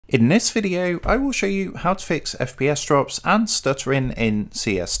In this video, I will show you how to fix FPS drops and stuttering in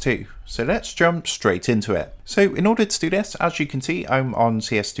CS2. So let's jump straight into it. So in order to do this, as you can see, I'm on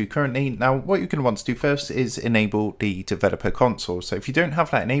CS2 currently. Now what you're going to want to do first is enable the developer console. So if you don't have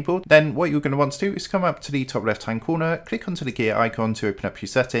that enabled, then what you're going to want to do is come up to the top left hand corner, click onto the gear icon to open up your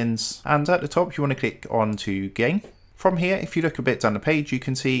settings, and at the top you want to click onto game. From here, if you look a bit down the page, you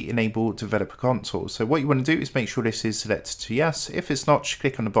can see enable developer console. So what you want to do is make sure this is selected to yes. If it's not, just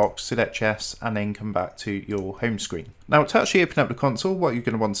click on the box, select yes, and then come back to your home screen. Now to actually open up the console, what you're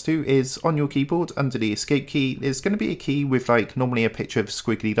going to want to do is on your keyboard under the escape key, there's going to be a key with like normally a picture of a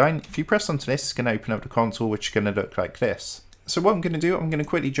squiggly line. If you press onto this, it's going to open up the console, which is going to look like this. So what I'm going to do, I'm going to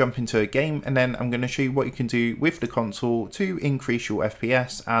quickly jump into a game and then I'm going to show you what you can do with the console to increase your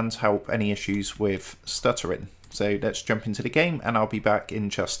FPS and help any issues with stuttering. So let's jump into the game and I'll be back in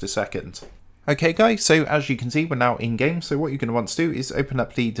just a second. Okay guys, so as you can see, we're now in game. So what you're going to want to do is open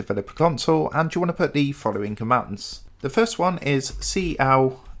up the developer console and you want to put the following commands. The first one is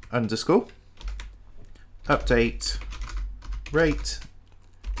cl underscore update rate.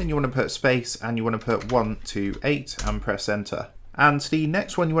 Then you want to put space and you want to put 128 and press enter. And the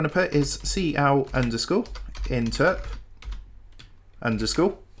next one you want to put is cl underscore interp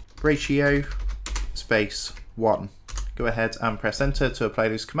underscore ratio space 1. Go ahead and press enter to apply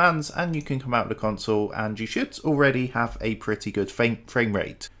those commands and you can come out of the console and you should already have a pretty good frame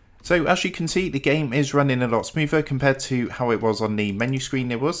rate. So as you can see, the game is running a lot smoother compared to how it was on the menu screen.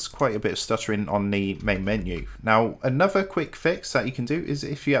 There was quite a bit of stuttering on the main menu. Now another quick fix that you can do is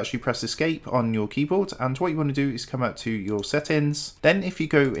if you actually press escape on your keyboard, and what you want to do is come up to your settings. Then if you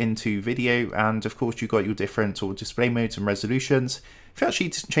go into video, and of course you've got your different or display modes and resolutions. If you actually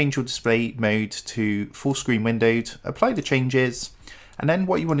change your display mode to full screen windowed, apply the changes. And then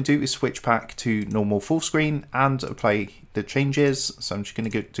what you want to do is switch back to normal full screen and apply the changes. So I'm just going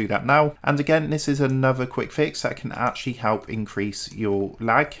to do that now. And again, this is another quick fix that can actually help increase your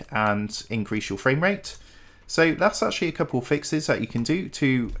lag and increase your frame rate. So that's actually a couple of fixes that you can do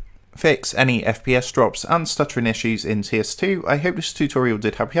to fix any FPS drops and stuttering issues in CS2. I hope this tutorial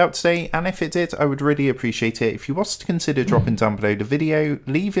did help you out today, and if it did, I would really appreciate it if you was to consider dropping down below the video,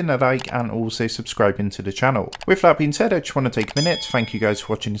 leaving a like, and also subscribing to the channel. With that being said, I just want to take a minute to thank you guys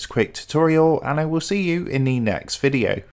for watching this quick tutorial, and I will see you in the next video.